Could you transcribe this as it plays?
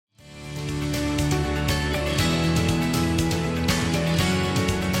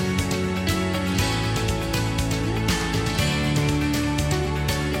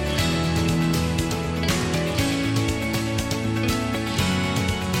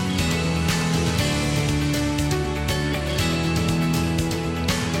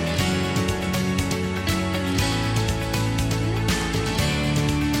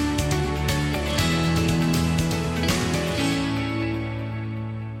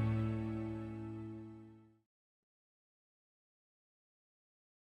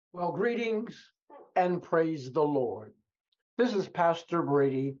Well, greetings and praise the Lord. This is Pastor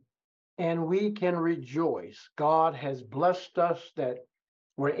Brady, and we can rejoice. God has blessed us that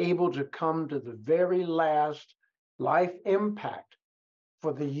we're able to come to the very last life impact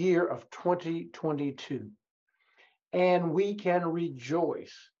for the year of 2022. And we can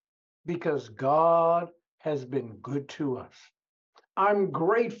rejoice because God has been good to us. I'm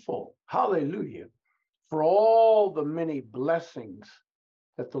grateful, hallelujah, for all the many blessings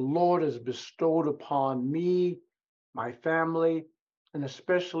that the Lord has bestowed upon me, my family, and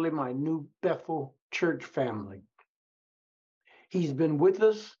especially my new Bethel Church family. He's been with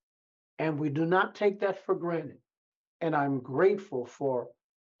us, and we do not take that for granted. And I'm grateful for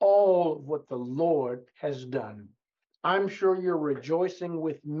all of what the Lord has done. I'm sure you're rejoicing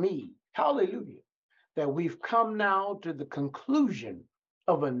with me, hallelujah, that we've come now to the conclusion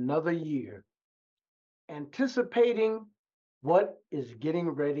of another year, anticipating what is getting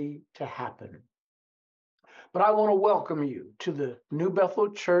ready to happen. But I want to welcome you to the New Bethel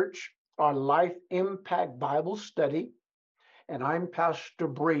Church, our Life Impact Bible Study, and I'm Pastor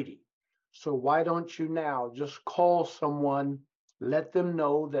Brady. So why don't you now just call someone, let them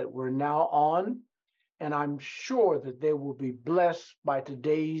know that we're now on, and I'm sure that they will be blessed by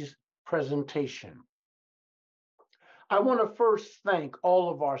today's presentation. I want to first thank all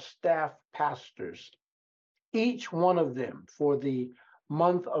of our staff pastors, each one of them for the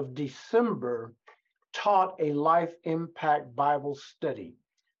month of December taught a life impact Bible study.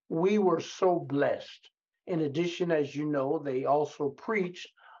 We were so blessed. In addition, as you know, they also preached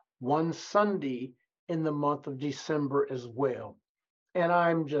one Sunday in the month of December as well. And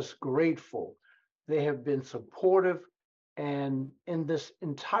I'm just grateful. They have been supportive. And in this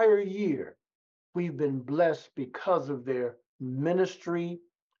entire year, we've been blessed because of their ministry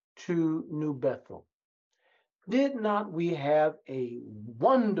to New Bethel. Did not we have a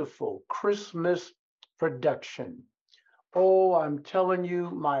wonderful Christmas production? Oh, I'm telling you,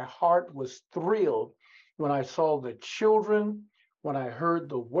 my heart was thrilled when I saw the children, when I heard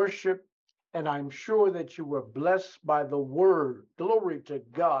the worship, and I'm sure that you were blessed by the word. Glory to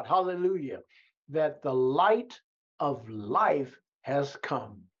God. Hallelujah. That the light of life has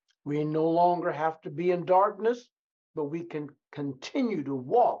come. We no longer have to be in darkness, but we can continue to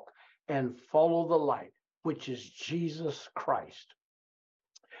walk and follow the light, which is Jesus Christ.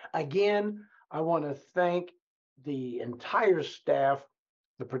 Again, I want to thank the entire staff,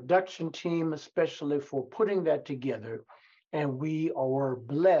 the production team, especially for putting that together. And we are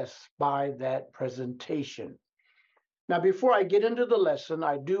blessed by that presentation. Now, before I get into the lesson,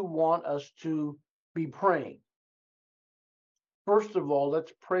 I do want us to be praying. First of all,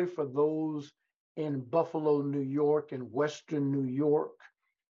 let's pray for those in Buffalo, New York, and Western New York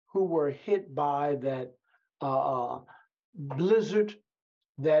who were hit by that blizzard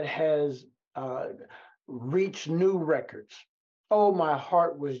that has reached new records. Oh, my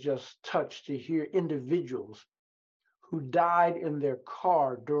heart was just touched to hear individuals who died in their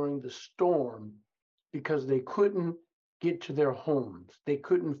car during the storm because they couldn't get to their homes. They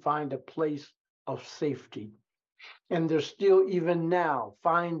couldn't find a place of safety. And they're still, even now,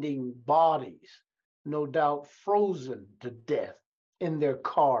 finding bodies, no doubt frozen to death in their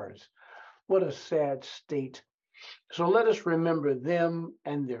cars. What a sad state. So let us remember them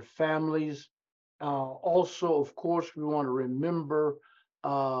and their families. Also, of course, we want to remember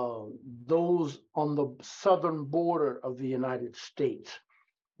those on the southern border of the United States,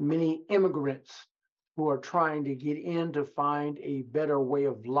 many immigrants who are trying to get in to find a better way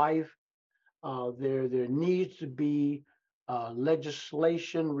of life. There needs to be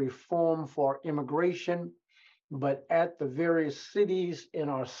legislation reform for immigration, but at the various cities in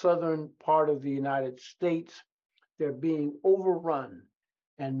our southern part of the United States, they're being overrun,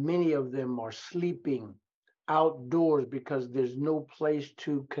 and many of them are sleeping outdoors because there's no place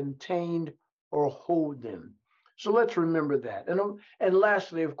to contain or hold them. So let's remember that. And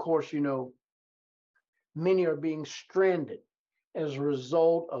lastly, of course, many are being stranded as a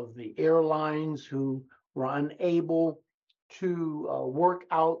result of the airlines who were unable to work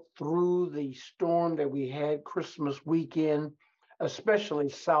out through the storm that we had Christmas weekend, especially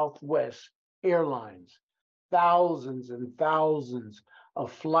Southwest Airlines. Thousands and thousands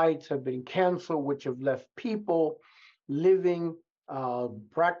of flights have been canceled, which have left people living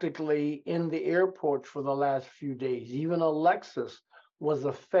practically in the airports for the last few days. Even Alexis was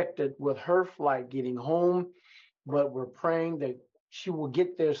affected with her flight getting home, but we're praying that she will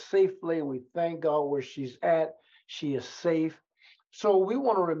get there safely. We thank God where she's at. She is safe. So we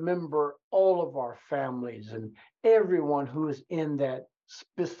want to remember all of our families and everyone who is in that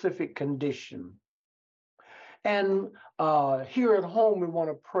specific condition. And here at home, we want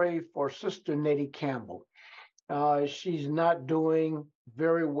to pray for Sister Nettie Campbell. She's not doing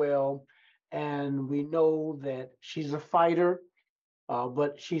very well, and we know that she's a fighter,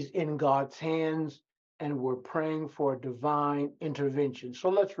 but she's in God's hands, and we're praying for divine intervention. So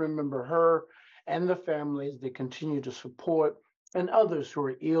let's remember her and the families that continue to support and others who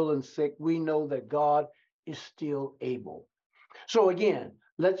are ill and sick. We know that God is still able. So again,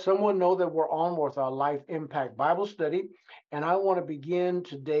 let someone know that we're on with our Life Impact Bible study. And I want to begin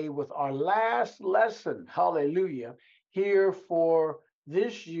today with our last lesson, hallelujah, here for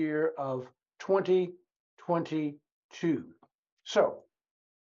this year of 2022. So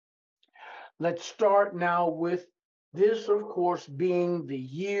let's start now with this, of course, being the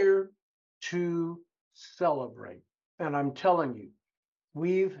year to celebrate. And I'm telling you,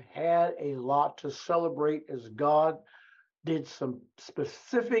 we've had a lot to celebrate as God did some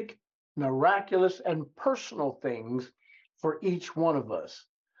specific, miraculous, and personal things for each one of us.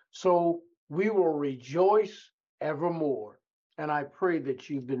 So we will rejoice evermore. And I pray that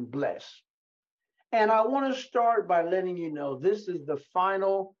you've been blessed. And I want to start by letting you know this is the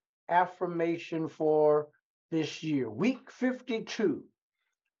final affirmation for this year. Week 52.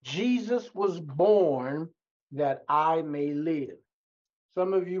 Jesus was born that I may live.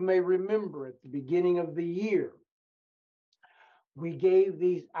 Some of you may remember at the beginning of the year, we gave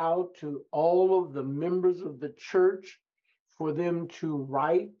these out to all of the members of the church for them to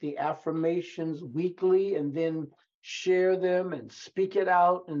write the affirmations weekly and then share them and speak it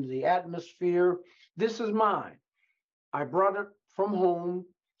out into the atmosphere. This is mine. I brought it from home.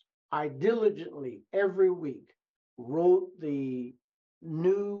 I diligently every week wrote the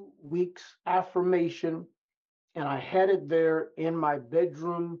new week's affirmation, and I had it there in my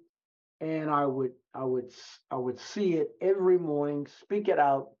bedroom, and I would see it every morning, speak it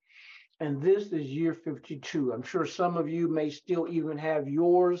out. And this is year 52. I'm sure some of you may still even have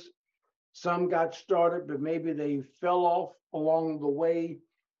yours. Some got started, but maybe they fell off along the way.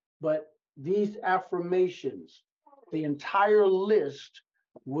 But these affirmations, the entire list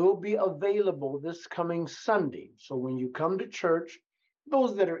will be available this coming Sunday. So when you come to church,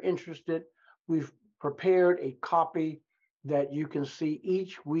 those that are interested, we've prepared a copy that you can see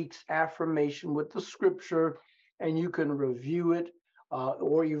each week's affirmation with the scripture, and you can review it,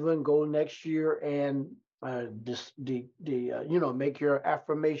 or even go next year and make your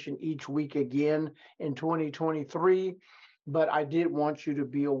affirmation each week again in 2023. But I did want you to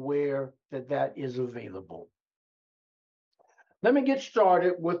be aware that that is available. Let me get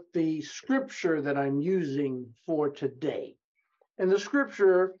started with the scripture that I'm using for today. In the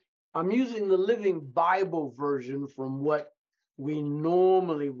scripture, I'm using the Living Bible version from what we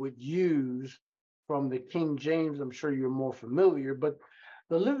normally would use from the King James. I'm sure you're more familiar, but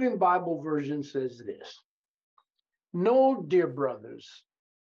the Living Bible version says this: "No, dear brothers,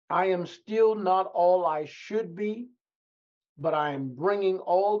 I am still not all I should be, but I am bringing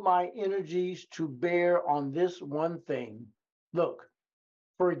all my energies to bear on this one thing. Look,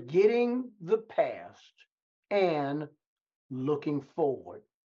 forgetting the past and looking forward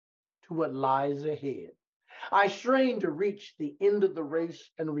to what lies ahead. I strain to reach the end of the race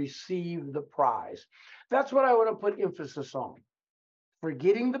and receive the prize." That's what I want to put emphasis on.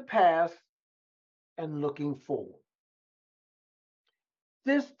 Forgetting the past and looking forward.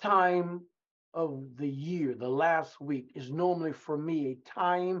 This time of the year, the last week, is normally for me a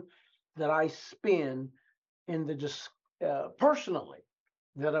time that I spend in the personally,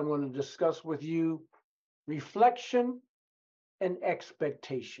 that I'm going to discuss with you: reflection and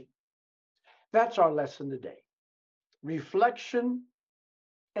expectation. That's our lesson today. Reflection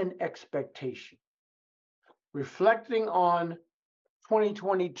and expectation. Reflecting on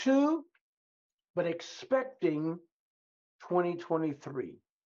 2022, but expecting 2023.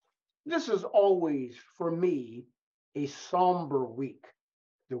 This is always, for me, a somber week.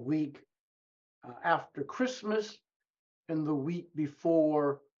 The week after Christmas and the week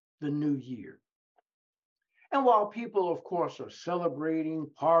before the new year. And while people, of course, are celebrating,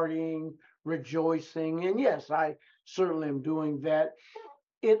 partying, rejoicing, and yes, I certainly am doing that,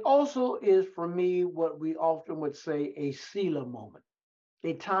 it also is for me what we often would say a Selah moment,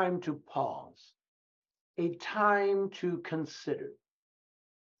 a time to pause, a time to consider.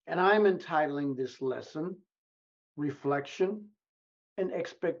 And I'm entitling this lesson, Reflection and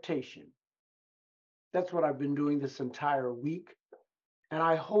Expectation. That's what I've been doing this entire week. And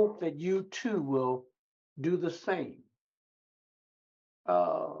I hope that you too will do the same.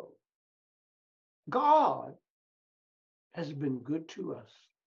 God has been good to us.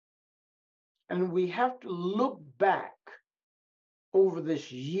 And we have to look back over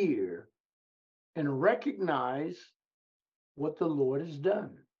this year and recognize what the Lord has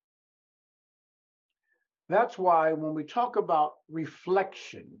done. That's why when we talk about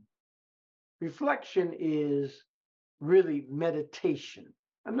reflection, reflection is really meditation.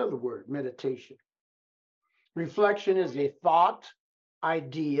 Another word, meditation. Reflection is a thought,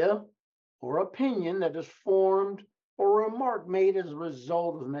 idea, or opinion that is formed or a remark made as a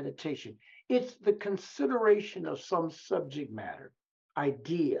result of meditation. It's the consideration of some subject matter,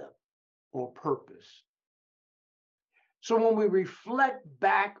 idea, or purpose. So when we reflect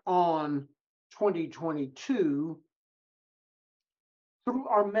back on 2022, through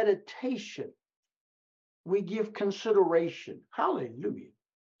our meditation, we give consideration. Hallelujah.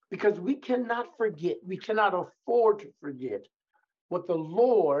 Because we cannot forget, we cannot afford to forget what the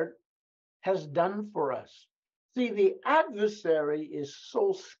Lord has done for us. See, the adversary is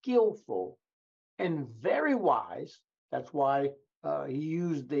so skillful and very wise. That's why he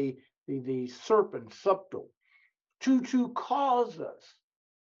used the serpent, subtle, to cause us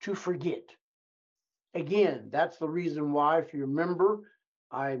to forget. Again, that's the reason why, if you remember,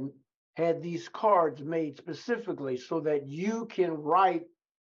 I had these cards made specifically so that you can write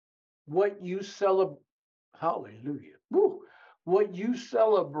what you celebrate. Hallelujah. Woo, what you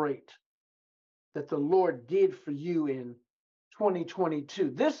celebrate that the Lord did for you in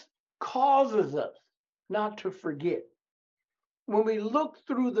 2022. This causes us not to forget. When we look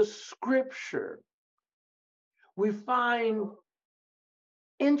through the scripture, we find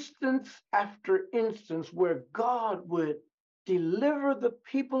instance after instance where God would deliver the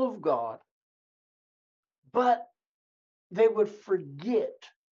people of God, but they would forget.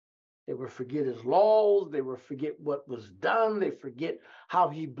 They would forget his laws. They would forget what was done. They forget how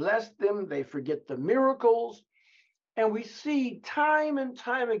he blessed them. They forget the miracles. And we see time and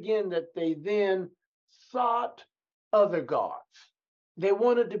time again that they then sought other gods. They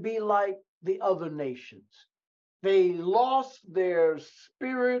wanted to be like the other nations. They lost their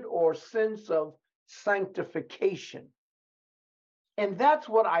spirit or sense of sanctification. And that's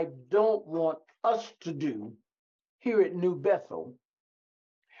what I don't want us to do here at New Bethel,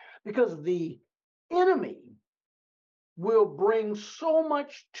 because the enemy will bring so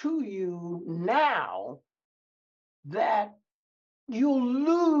much to you now that you'll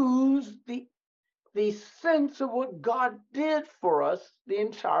lose the sense of what God did for us the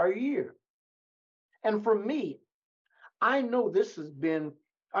entire year. And for me, I know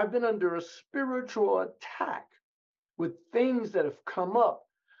I've been under a spiritual attack with things that have come up,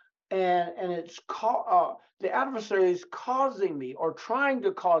 and the adversary is causing me or trying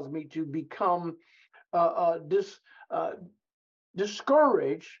to cause me to become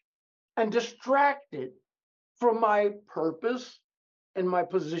discouraged and distracted from my purpose and my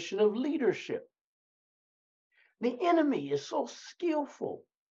position of leadership. The enemy is so skillful.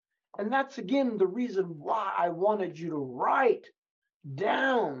 And that's, again, the reason why I wanted you to write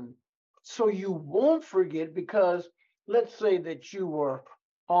down so you won't forget, because let's say that you were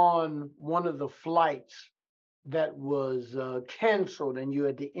on one of the flights that was canceled and you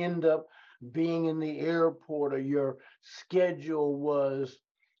had to end up being in the airport, or your schedule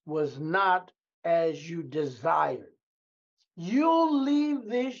was not as you desired. You'll leave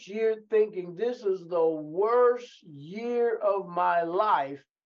this year thinking this is the worst year of my life,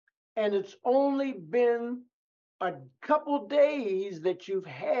 and it's only been a couple days that you've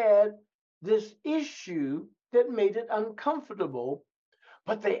had this issue that made it uncomfortable.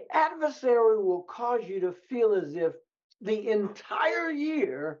 But the adversary will cause you to feel as if the entire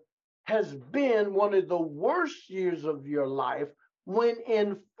year has been one of the worst years of your life, when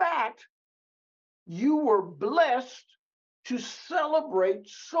in fact you were blessed to celebrate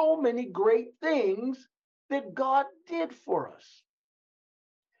so many great things that God did for us.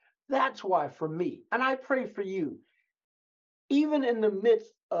 That's why, for me, and I pray for you, even in the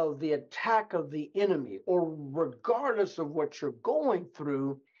midst of the attack of the enemy, or regardless of what you're going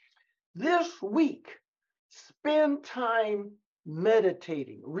through, this week, spend time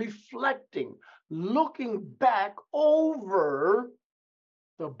meditating, reflecting, looking back over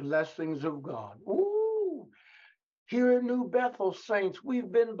the blessings of God. Ooh, here at New Bethel, saints,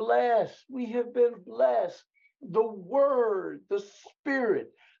 we've been blessed. We have been blessed. The word, the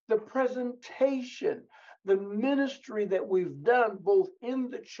spirit, the presentation, the ministry that we've done both in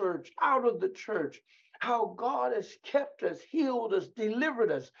the church, out of the church, how God has kept us, healed us,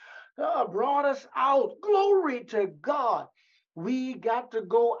 delivered us, brought us out. Glory to God. We got to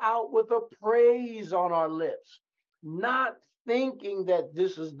go out with a praise on our lips, not thinking that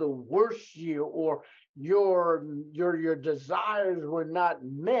this is the worst year or your desires were not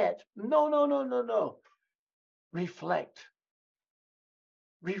met. No, no, no, no, no. Reflect.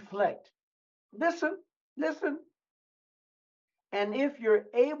 Reflect. Listen, listen. And if you're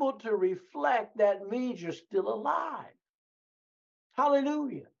able to reflect, that means you're still alive.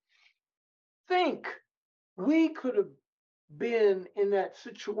 Hallelujah. Think we could have been in that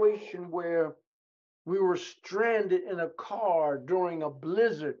situation where we were stranded in a car during a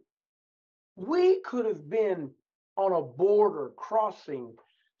blizzard. We could have been on a border crossing,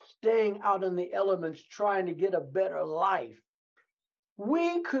 staying out in the elements, trying to get a better life.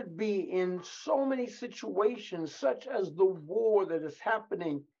 We could be in so many situations, such as the war that is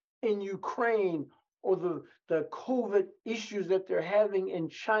happening in Ukraine or the COVID issues that they're having in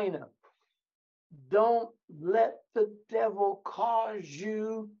China. Don't let the devil cause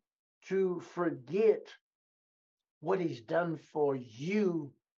you to forget what he's done for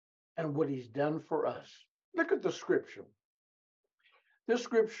you and what he's done for us. Look at the scripture. This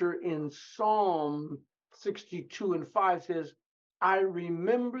scripture in Psalm 62:5 says, I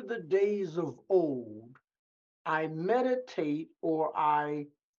remember the days of old. I meditate or I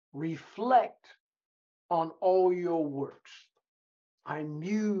reflect on all your works. I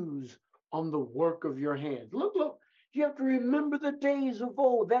muse on the work of your hands. Look, you have to remember the days of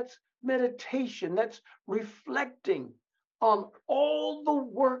old. That's meditation, that's reflecting on all the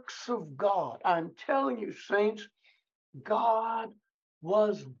works of God. I'm telling you, saints, God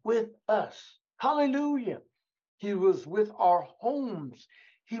was with us. Hallelujah. He was with our homes.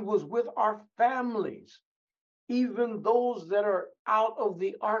 He was with our families. Even those that are out of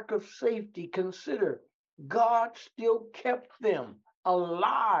the ark of safety, consider God still kept them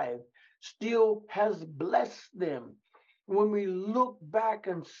alive, still has blessed them. When we look back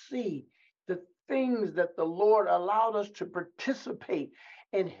and see the things that the Lord allowed us to participate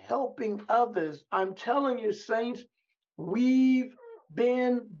in helping others, I'm telling you, saints, we've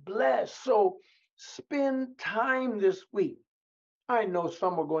been blessed. So spend time this week. I know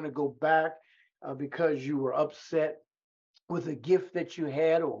some are going to go back because you were upset with a gift that you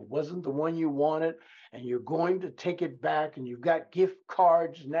had or wasn't the one you wanted, and you're going to take it back, and you've got gift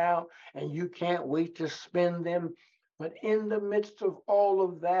cards now, and you can't wait to spend them. But in the midst of all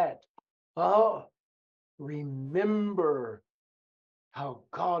of that, oh, remember how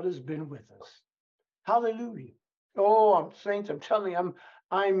God has been with us. Hallelujah. Oh, I'm saints, I'm telling you,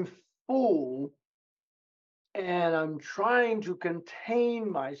 I'm full, and I'm trying to contain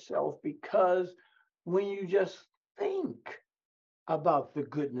myself because when you just think about the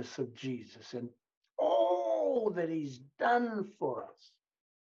goodness of Jesus and all that he's done for us,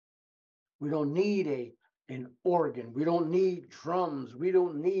 we don't need an organ. We don't need drums. We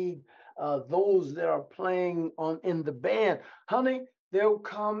don't need those that are playing on in the band. Honey, there'll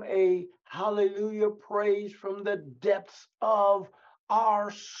come a hallelujah praise from the depths of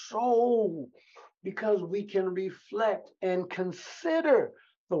our soul because we can reflect and consider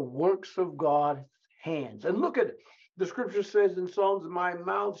the works of God's hands. And look at it. The scripture says in Psalms, my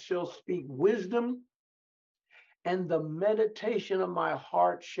mouth shall speak wisdom, and the meditation of my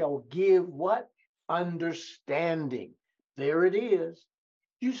heart shall give what? Understanding. There it is.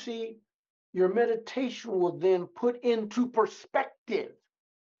 You see, your meditation will then put into perspective.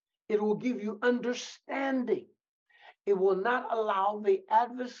 It will give you understanding. It will not allow the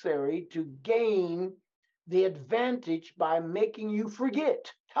adversary to gain the advantage by making you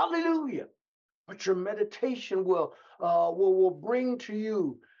forget. Hallelujah. But your meditation will bring to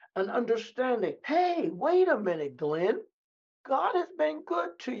you an understanding. Hey, wait a minute, Glenn. God has been good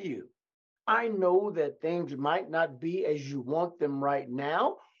to you. I know that things might not be as you want them right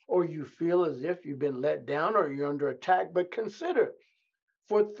now, or you feel as if you've been let down or you're under attack, but consider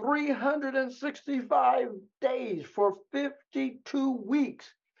for 365 days, for 52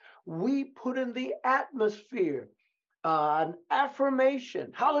 weeks, we put in the atmosphere an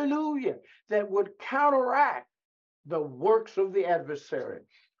affirmation, hallelujah, that would counteract the works of the adversary.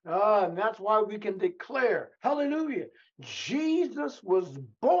 And that's why we can declare, hallelujah, Jesus was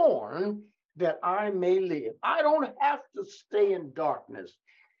born that I may live. I don't have to stay in darkness.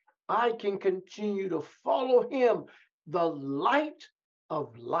 I can continue to follow him, the light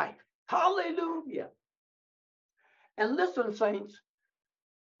of life. Hallelujah. And listen, saints,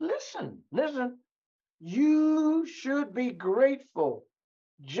 listen. You should be grateful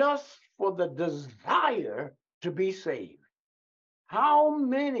just for the desire to be saved. How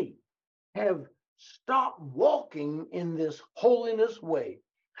many have stopped walking in this holiness way?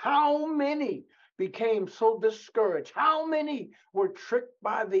 How many became so discouraged? How many were tricked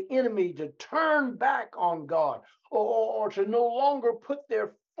by the enemy to turn back on God or to no longer put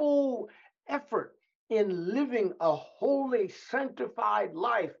their full effort in living a holy, sanctified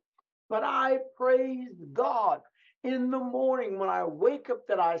life? But I praise God. in the morning when I wake up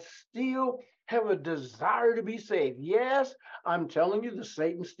that I still have a desire to be saved. Yes, I'm telling you, the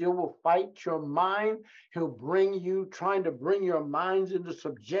Satan still will fight your mind. He'll bring you, trying to bring your minds into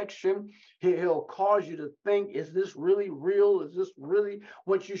subjection. He'll cause you to think, is this really real? Is this really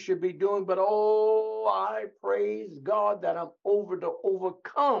what you should be doing? But oh, I praise God that I'm over to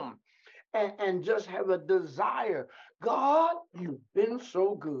overcome and just have a desire. God, you've been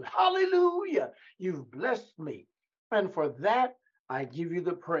so good. Hallelujah. You've blessed me. And for that, I give you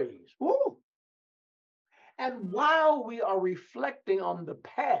the praise. Woo. And while we are reflecting on the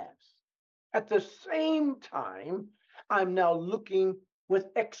past, at the same time, I'm now looking with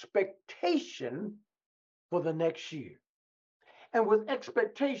expectation for the next year. And with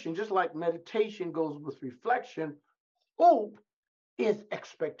expectation, just like meditation goes with reflection, hope is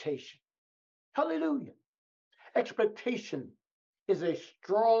expectation. Hallelujah. Expectation is a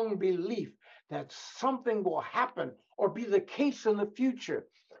strong belief that something will happen or be the case in the future.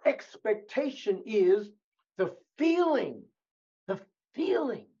 Expectation is the feeling, the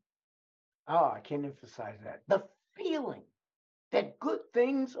feeling. Oh, I can't emphasize that. The feeling that good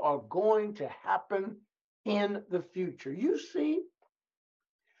things are going to happen in the future. You see,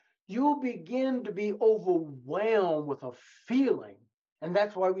 you'll begin to be overwhelmed with a feeling. And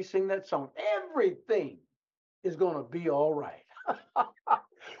that's why we sing that song. Everything is going to be all right.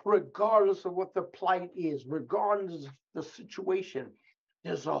 Regardless of what the plight is, regardless of the situation,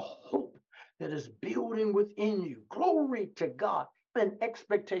 there's a hope that is building within you. Glory to God and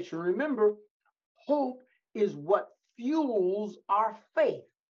expectation. Remember, hope is what fuels our faith.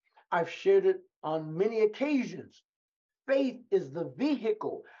 I've shared it on many occasions. Faith is the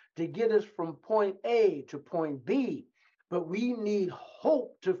vehicle to get us from point A to point B, but we need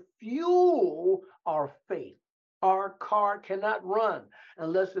hope to fuel our faith. Our car cannot run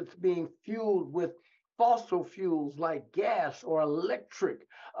unless it's being fueled with fossil fuels like gas or electric.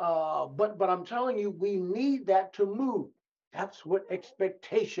 But I'm telling you, we need that to move. That's what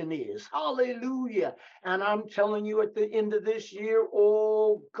expectation is. Hallelujah. And I'm telling you at the end of this year,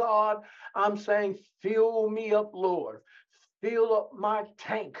 oh God, I'm saying, fill me up, Lord. Fill up my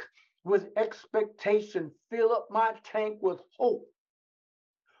tank with expectation. Fill up my tank with hope.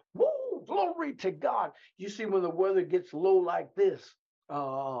 Woo, glory to God. You see, when the weather gets low like this,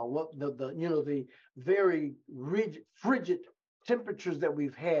 what the very rigid, frigid temperatures that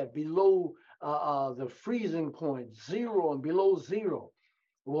we've had below the freezing point, zero and below zero,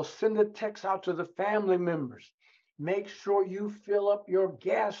 we'll send a text out to the family members. Make sure you fill up your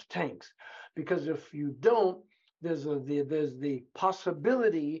gas tanks, because if you don't, there's the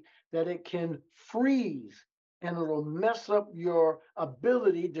possibility that it can freeze and it'll mess up your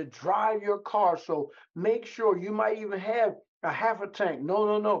ability to drive your car. So make sure, you might even have a half a tank.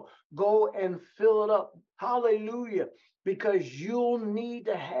 No. Go and fill it up. Hallelujah. Because you'll need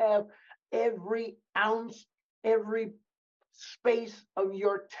to have every ounce, every space of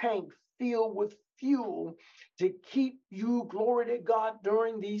your tank filled with fuel to keep you, glory to God,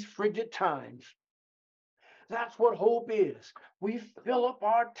 during these frigid times. That's what hope is. We fill up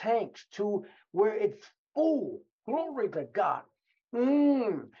our tanks to where it's full. Glory to God.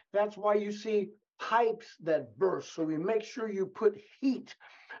 That's why you see pipes that burst. So we make sure you put heat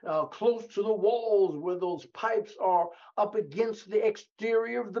close to the walls where those pipes are up against the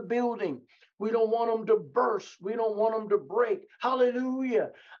exterior of the building. We don't want them to burst. We don't want them to break. Hallelujah.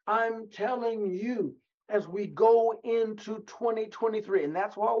 I'm telling you, as we go into 2023. And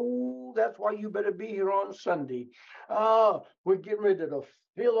that's why you better be here on Sunday. We're getting ready to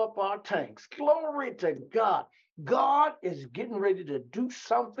fill up our tanks. Glory to God. God is getting ready to do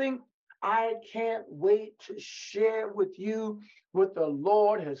something. I can't wait to share with you what the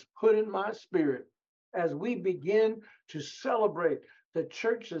Lord has put in my spirit as we begin to celebrate the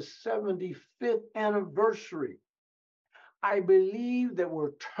church's 75th anniversary. I believe that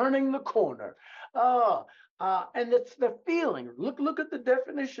we're turning the corner. And it's the feeling. Look at the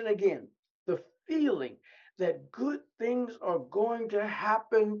definition again. The feeling that good things are going to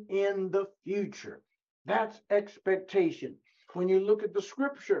happen in the future. That's expectation. When you look at the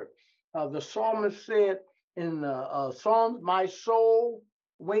scripture, the psalmist said in Psalms, my soul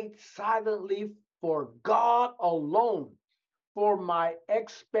waits silently for God alone, for my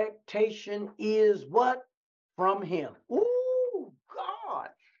expectation is what? From him. Ooh, God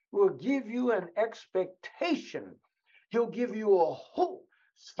will give you an expectation. He'll give you a hope.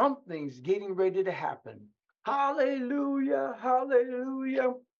 Something's getting ready to happen. Hallelujah,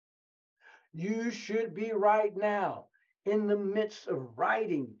 hallelujah. You should be right now in the midst of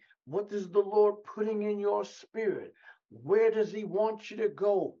writing. What is the Lord putting in your spirit? Where does he want you to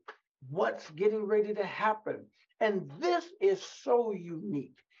go? What's getting ready to happen? And this is so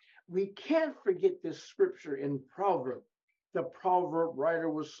unique. We can't forget this scripture in Proverbs. The proverb writer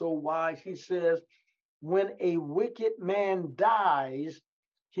was so wise. He says, when a wicked man dies,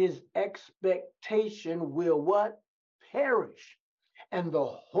 his expectation will what? Perish. And the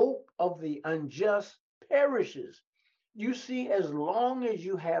hope of the unjust perishes. You see, as long as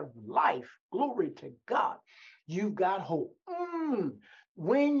you have life, glory to God, you've got hope.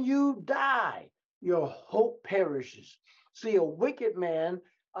 When you die, your hope perishes. See, a wicked man,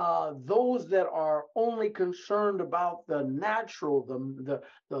 those that are only concerned about the natural,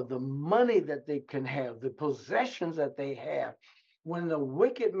 the money that they can have, the possessions that they have. When the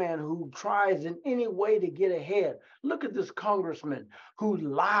wicked man who tries in any way to get ahead, look at this congressman who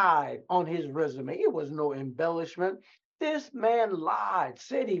lied on his resume. It was no embellishment. This man lied,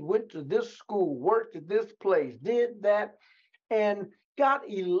 said he went to this school, worked at this place, did that, and got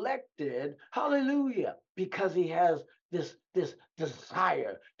elected. Hallelujah, because he has this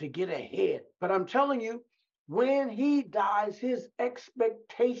desire to get ahead. But I'm telling you, when he dies, his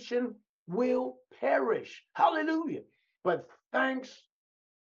expectation will perish. Hallelujah. But thanks,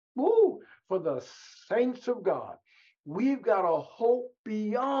 for the saints of God. We've got a hope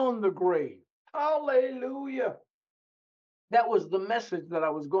beyond the grave. Hallelujah. That was the message that I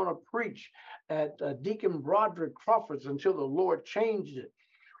was going to preach at Deacon Broderick Crawford's until the Lord changed it.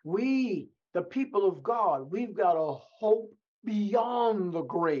 We, the people of God, we've got a hope beyond the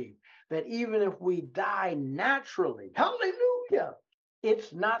grave, that even if we die naturally, hallelujah,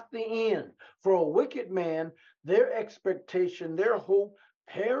 it's not the end. For a wicked man, their expectation, their hope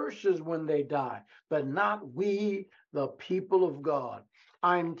perishes when they die, but not we, the people of God.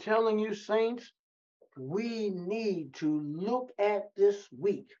 I'm telling you, saints, we need to look at this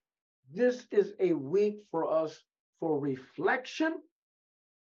week. This is a week for us for reflection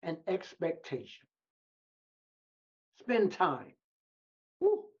and expectation. Spend time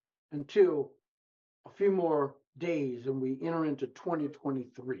until a few more days and we enter into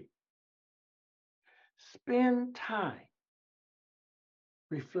 2023. Spend time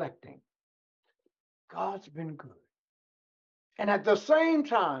reflecting. God's been good. And at the same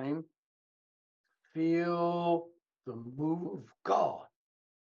time, feel the move of God,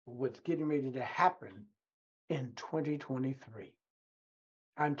 what's getting ready to happen in 2023.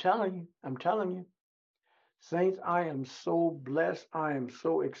 I'm telling you. Saints, I am so blessed. I am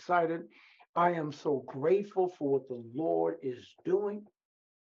so excited. I am so grateful for what the Lord is doing.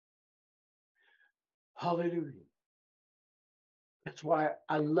 Hallelujah. That's why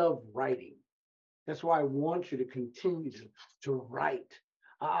I love writing. That's why I want you to continue to write.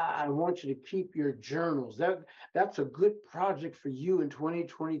 I want you to keep your journals. That's a good project for you in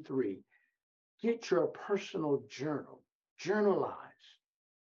 2023. Get your personal journal. Journalize.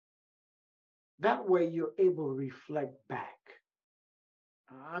 That way you're able to reflect back.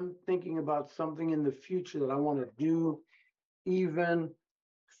 I'm thinking about something in the future that I want to do, even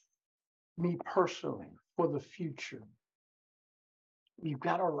me personally, for the future. You've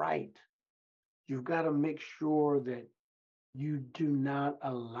got to write. You've got to make sure that you do not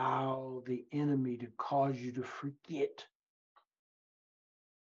allow the enemy to cause you to forget.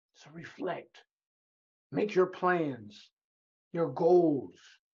 So reflect. Make your plans, your goals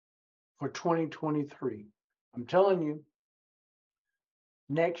for 2023. I'm telling you,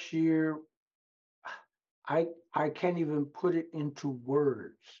 next year, I can't even put it into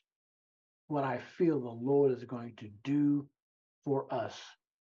words what I feel the Lord is going to do for us.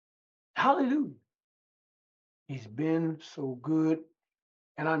 Hallelujah. He's been so good,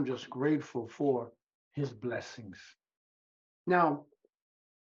 and I'm just grateful for his blessings. Now,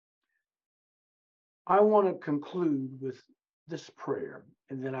 I want to conclude with this prayer,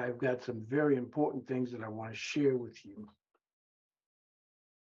 and then I've got some very important things that I want to share with you.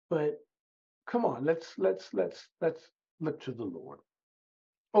 But come on, let's look to the Lord.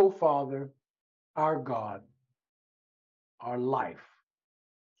 Oh, Father, our God, our life,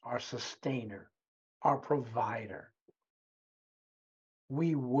 our sustainer, our provider.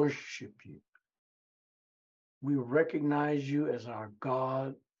 We worship you. We recognize you as our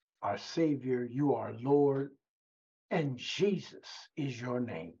God, our Savior. You are Lord, and Jesus is your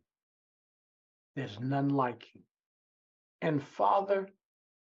name. There's none like you. And Father,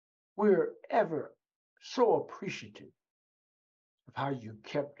 we're ever so appreciative of how you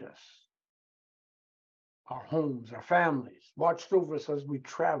kept us, our homes, our families, watched over us as we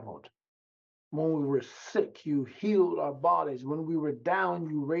traveled. When we were sick, you healed our bodies. When we were down,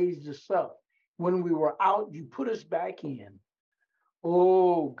 you raised us up. When we were out, you put us back in.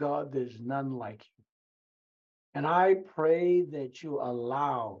 Oh, God, there's none like you. And I pray that you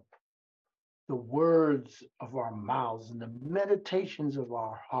allow the words of our mouths and the meditations of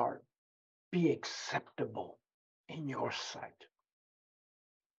our heart be acceptable in your sight.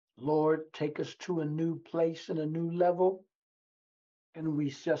 Lord, take us to a new place and a new level. And we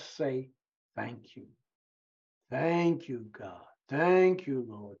just say, thank you. Thank you, God. Thank you,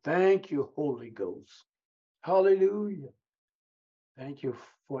 Lord. Thank you, Holy Ghost. Hallelujah. Thank you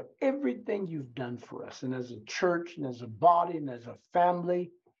for everything you've done for us. And as a church and as a body and as a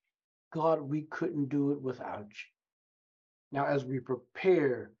family, God, we couldn't do it without you. Now, as we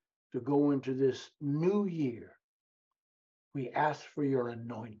prepare to go into this new year, we ask for your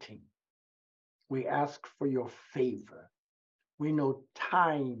anointing. We ask for your favor. We know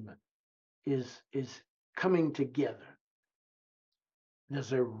time is coming together.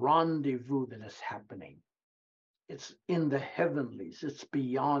 There's a rendezvous that is happening. It's in the heavenlies. It's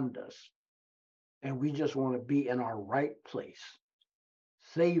beyond us. And we just want to be in our right place.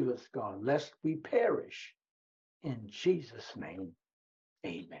 Save us, God, lest we perish. In Jesus' name,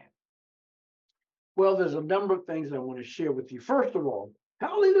 amen. Well, there's a number of things I want to share with you. First of all,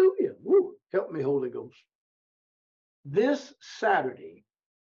 hallelujah. Woo, help me, Holy Ghost. This Saturday,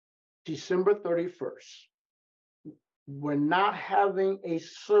 December 31st, we're not having a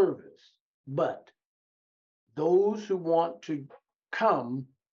service, but those who want to come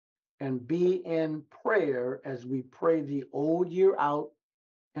and be in prayer as we pray the old year out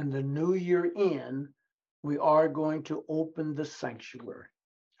and the new year in, we are going to open the sanctuary.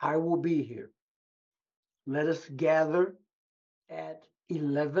 I will be here. Let us gather at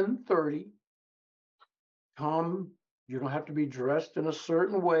 11:30. Come. You don't have to be dressed in a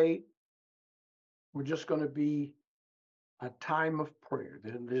certain way. We're just going to be a time of prayer.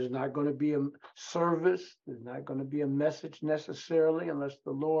 There's not going to be a service. There's not going to be a message necessarily unless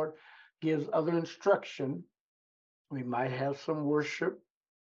the Lord gives other instruction. We might have some worship,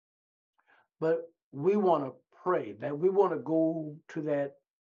 but we want to pray. That we want to go to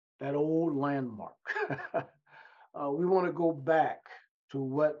that old landmark. We want to go back to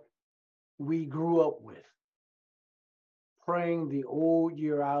what we grew up with, praying the old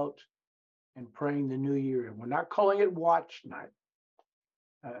year out and praying the new year in. We're not calling it watch night,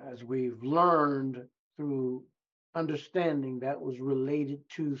 as we've learned through understanding that was related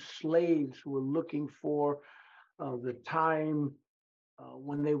to slaves who were looking for the time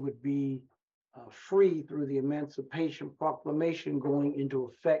when they would be free through the Emancipation Proclamation going into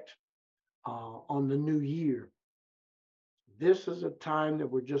effect on the new year. This is a time that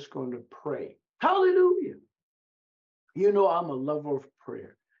we're just going to pray. Hallelujah. You know, I'm a lover of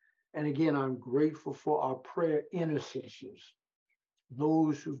prayer. And again, I'm grateful for our prayer intercessors,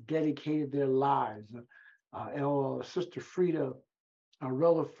 those who've dedicated their lives. Sister Frida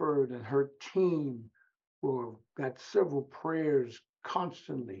Relaford and her team who have got several prayers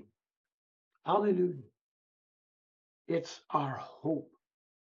constantly. Hallelujah. It's our hope.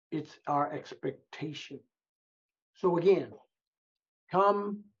 It's our expectation. So again,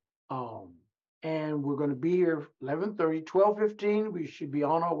 come and we're going to be here 11:30, 12:15. We should be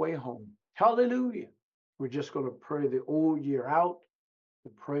on our way home. Hallelujah. We're just going to pray the old year out, to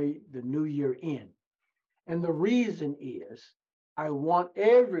pray the new year in. And the reason is I want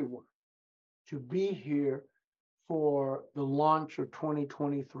everyone to be here for the launch of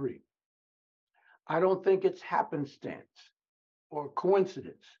 2023. I don't think it's happenstance or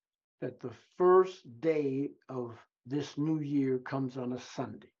coincidence that the first day of this new year comes on a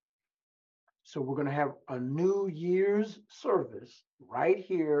Sunday. So we're going to have a New Year's service right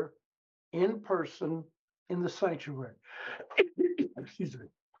here in person in the sanctuary. Excuse me.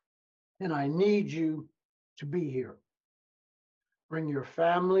 And I need you to be here. Bring your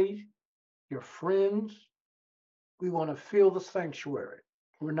families, your friends. We want to fill the sanctuary.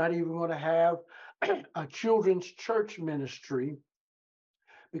 We're not even going to have a children's church ministry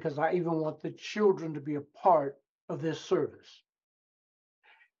because I even want the children to be a part of this service.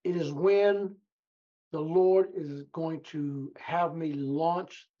 It is when the Lord is going to have me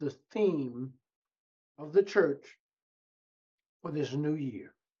launch the theme of the church for this new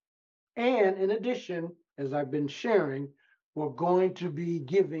year. And in addition, as I've been sharing, we're going to be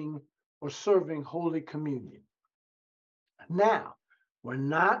giving or serving Holy Communion. Now, we're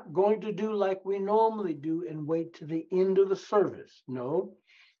not going to do like we normally do and wait to the end of the service. No,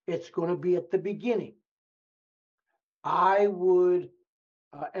 it's going to be at the beginning. I would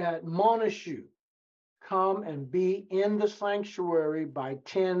admonish you, come and be in the sanctuary by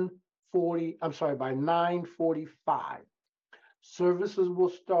 9:45. Services will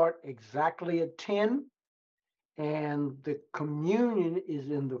start exactly at 10, and the communion is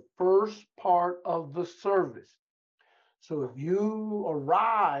in the first part of the service. So if you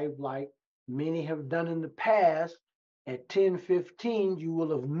arrive like many have done in the past, at 10:15, you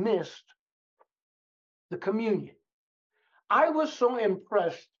will have missed the communion. I was so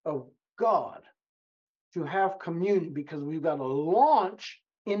impressed of God to have communion because we've got to launch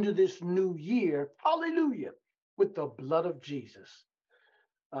into this new year, hallelujah, with the blood of Jesus.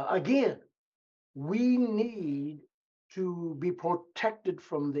 Again, we need to be protected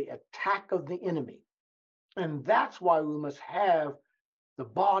from the attack of the enemy. And that's why we must have the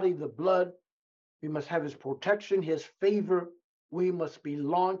body, the blood. We must have his protection, his favor. We must be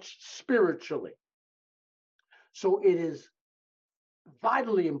launched spiritually. So it is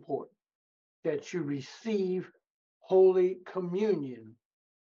vitally important that you receive Holy Communion.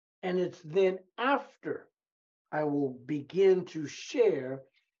 And it's then after I will begin to share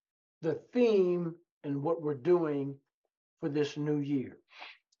the theme and what we're doing for this new year.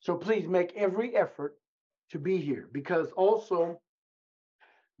 So please make every effort to be here, because also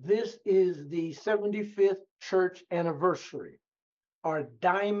this is the 75th church anniversary, our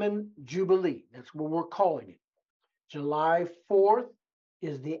Diamond Jubilee. That's what we're calling it. July 4th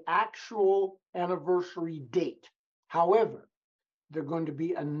is the actual anniversary date. However, there are going to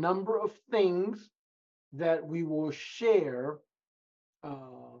be a number of things that we will share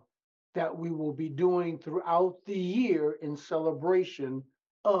that we will be doing throughout the year in celebration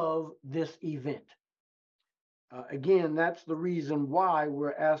of this event. Again, that's the reason why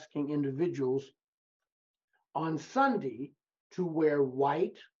we're asking individuals on Sunday to wear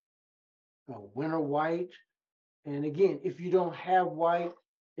white, winter white. And again, if you don't have white,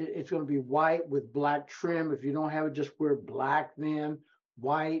 it's going to be white with black trim. If you don't have it, just wear black then,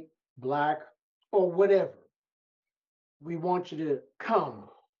 white, black, or whatever. We want you to come.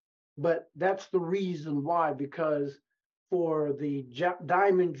 But that's the reason why, because for the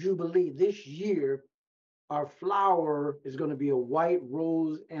Diamond Jubilee this year, our flower is going to be a white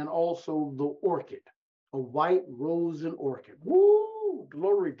rose and also the orchid, a white rose and orchid. Woo!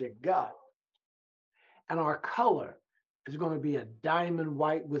 Glory to God. And our color is going to be a diamond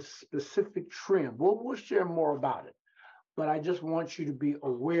white with specific trim. We'll share more about it, but I just want you to be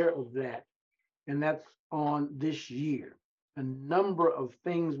aware of that. And that's on this year. A number of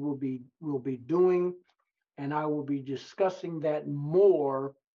things we'll be doing, and I will be discussing that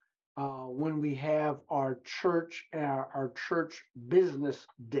more when we have our church business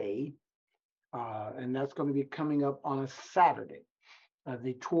day, and that's going to be coming up on a Saturday,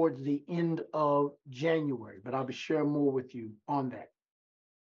 towards the end of January. But I'll be sharing more with you on that.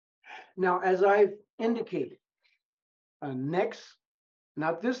 Now, as I've indicated,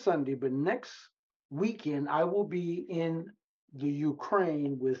 not this Sunday, but next weekend, I will be in the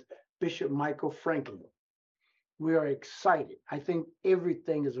Ukraine with Bishop Michael Franklin. We are excited. I think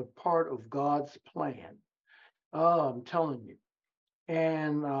everything is a part of God's plan. I'm telling you.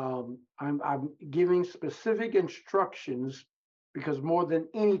 And I'm giving specific instructions because more than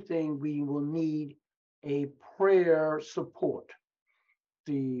anything, we will need a prayer support.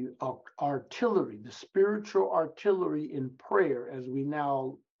 The artillery, the spiritual artillery in prayer as we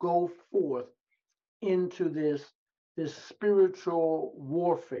now go forth into this spiritual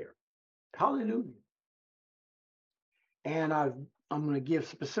warfare. Hallelujah. And I'm going to give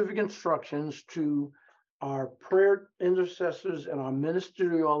specific instructions to our prayer intercessors and our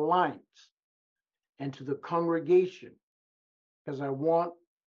ministerial alliance and to the congregation, because I want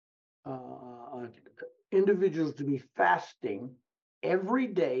individuals to be fasting every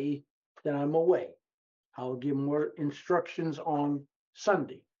day that I'm away. I'll give more instructions on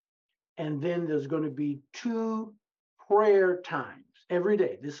Sunday. And then there's going to be 2 prayer times every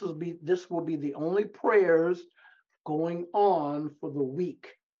day. This will be the only prayers going on for the week.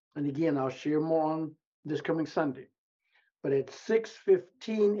 And again, I'll share more on this coming Sunday. But at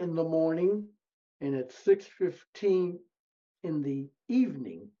 6:15 in the morning and at 6:15 in the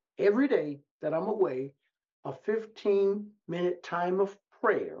evening, every day that I'm away, a 15-minute time of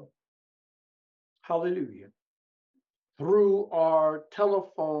prayer, hallelujah, through our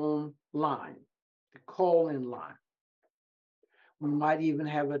telephone line, the call-in line. We might even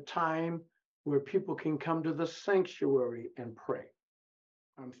have a time where people can come to the sanctuary and pray.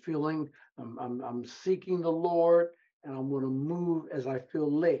 I'm seeking the Lord, and I'm going to move as I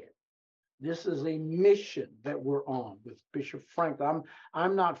feel led. This is a mission that we're on with Bishop Franklin.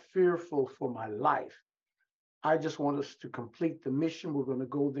 I'm not fearful for my life. I just want us to complete the mission. We're going to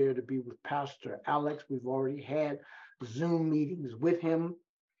go there to be with Pastor Alex. We've already had Zoom meetings with him,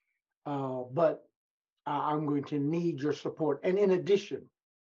 but I'm going to need your support. And in addition,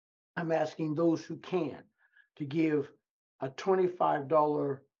 I'm asking those who can to give a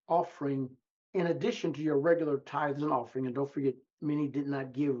 $25 offering in addition to your regular tithes and offering. And don't forget, many did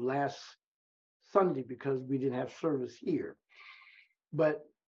not give last Sunday because we didn't have service here. But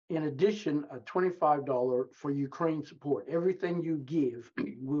in addition, a $25 for Ukraine support. Everything you give,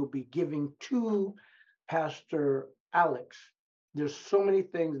 we'll be giving to Pastor Alex. There's so many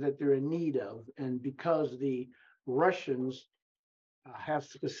things that they're in need of. And because the Russians have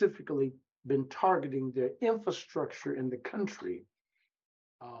specifically been targeting their infrastructure in the country,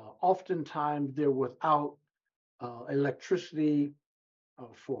 oftentimes they're without electricity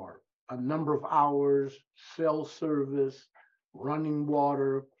for a number of hours, cell service, running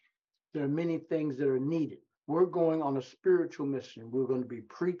water. There are many things that are needed. We're going on a spiritual mission. We're going to be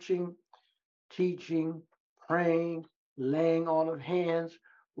preaching, teaching, praying, laying on of hands.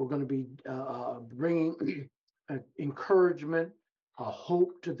 We're going to be bringing encouragement,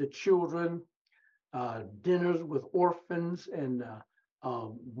 hope to the children, dinners with orphans and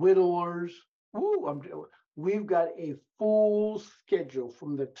widowers. We've got a full schedule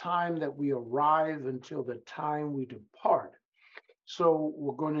from the time that we arrive until the time we depart. So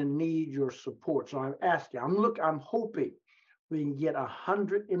we're going to need your support. So I'm asking, I'm hoping we can get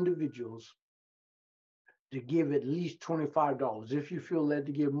 100 individuals to give at least $25. If you feel led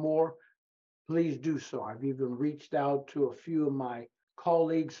to give more, please do so. I've even reached out to a few of my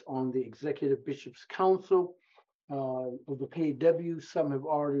colleagues on the Executive Bishops Council of the PAW. Some have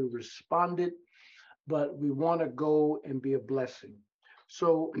already responded, but we want to go and be a blessing.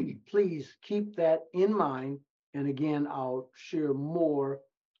 So please keep that in mind. And again, I'll share more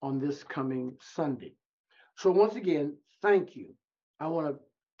on this coming Sunday. So once again, thank you. I want to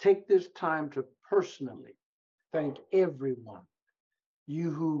take this time to personally thank everyone, you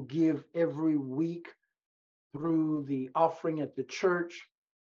who give every week through the offering at the church,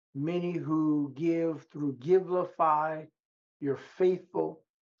 many who give through Givelify, you're faithful,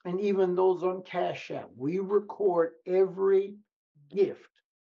 and even those on Cash App. We record every gift,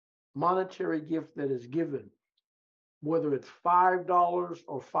 monetary gift that is given, whether it's $5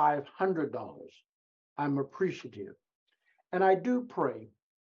 or $500. I'm appreciative. And I do pray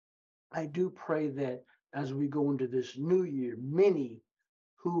that as we go into this new year, many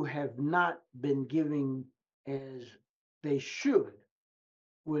who have not been giving as they should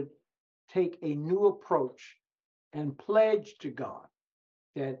would take a new approach and pledge to God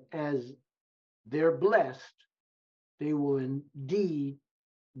that as they're blessed, they will indeed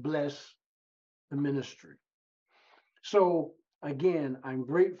bless the ministry. So again, I'm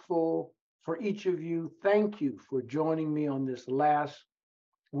grateful for each of you. Thank you for joining me on this last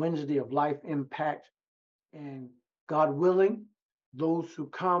Wednesday of Life Impact. And God willing, those who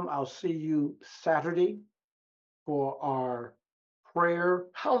come, I'll see you Saturday for our prayer.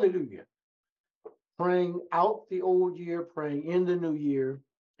 Hallelujah. Praying out the old year, praying in the new year.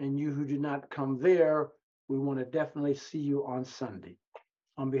 And you who do not come there, we want to definitely see you on Sunday.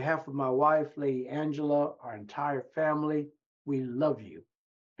 On behalf of my wife, Lady Angela, our entire family, we love you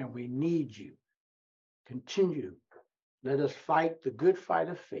and we need you. Continue. Let us fight the good fight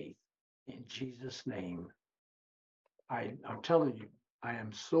of faith in Jesus' name. I'm telling you, I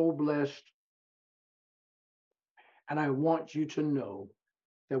am so blessed. And I want you to know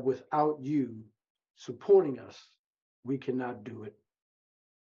that without you supporting us, we cannot do it.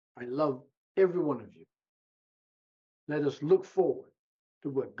 I love every one of you. Let us look forward to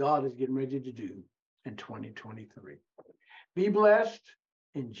what God is getting ready to do in 2023. Be blessed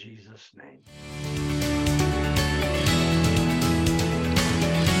in Jesus' name.